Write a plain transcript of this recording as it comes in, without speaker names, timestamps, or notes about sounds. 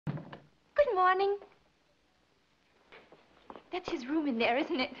morning. That's his room in there,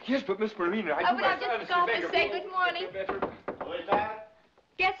 isn't it? Yes, but Miss Marina, but I'll just go off and say good morning. Who is that?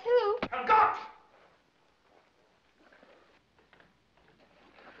 Guess who? God!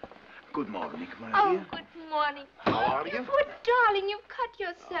 Good morning, my dear. Oh, good morning. How are you? Oh, darling, you've cut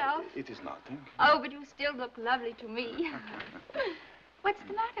yourself. It is nothing. Oh, but you still look lovely to me. What's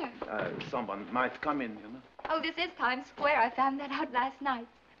the matter? Someone might come in, you know. Oh, this is Times Square. I found that out last night.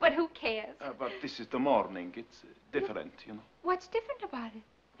 But who cares? But this is the morning. It's different, you know. What's different about it?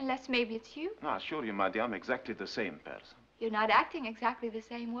 Unless maybe it's you. I assure you, my dear, I'm exactly the same person. You're not acting exactly the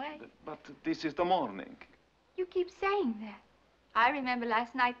same way. But this is the morning. You keep saying that. I remember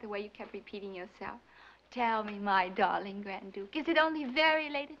last night the way you kept repeating yourself. Tell me, my darling Grand Duke, is it only very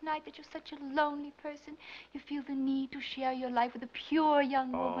late at night that you're such a lonely person? You feel the need to share your life with a pure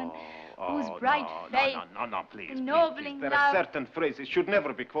young woman whose bright faith, No, please, ennobling please. There love. are certain phrases should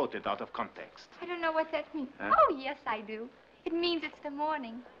never be quoted out of context. I don't know what that means. Huh? Oh, yes, I do. It means it's the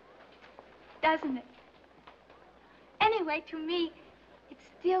morning, doesn't it? Anyway, to me, it's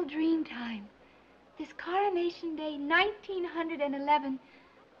still dream time. This coronation day, 1911,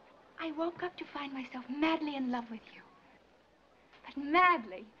 I woke up to find myself madly in love with you. But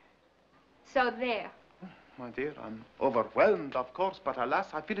madly. So there. My dear, I'm overwhelmed, of course, but alas,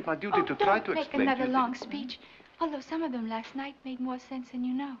 I feel it my duty to try to explain to you. Don't make another long speech, although some of them last night made more sense than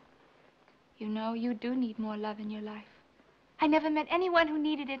you know. You know, you do need more love in your life. I never met anyone who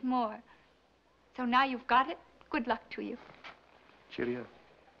needed it more. So now you've got it, good luck to you. Cheerio.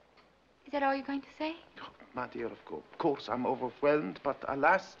 Is that all you're going to say? Oh, my dear, of course, I'm overwhelmed, but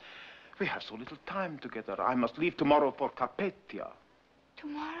alas, we have so little time together. I must leave tomorrow for Carpathia.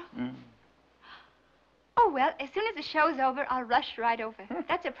 Tomorrow? Mm. Oh, well, as soon as the show's over, I'll rush right over.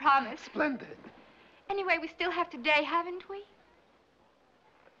 That's a promise. Splendid. Anyway, we still have today, haven't we?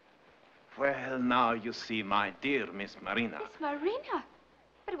 Well, now you see, my dear Miss Marina. Miss Marina?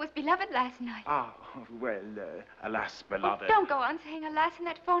 But it was beloved last night. Ah, well, alas, beloved. Oh, don't go on saying alas in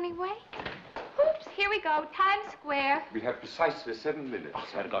that phony way. Oops, here we go, Times Square. We have precisely 7 minutes. Oh,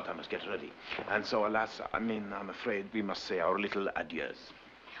 swear to God, I must get ready. And so, alas, I'm afraid we must say our little adieus.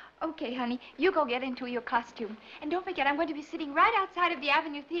 Okay, honey, you go get into your costume. And don't forget, I'm going to be sitting right outside of the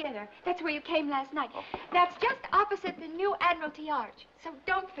Avenue Theater. That's where you came last night. Oh. That's just opposite the new Admiralty Arch. So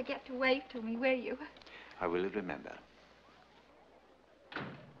don't forget to wave to me, will you? I will remember.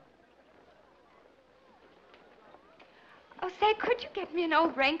 Oh, say, could you get me an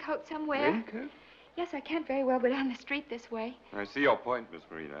old raincoat somewhere? Raincoat? Yes, I can't very well go down the street this way. I see your point, Miss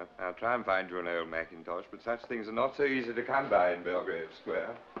Marina. I'll try and find you an old Macintosh, but such things are not so easy to come by in Belgrave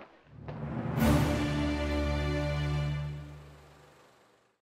Square.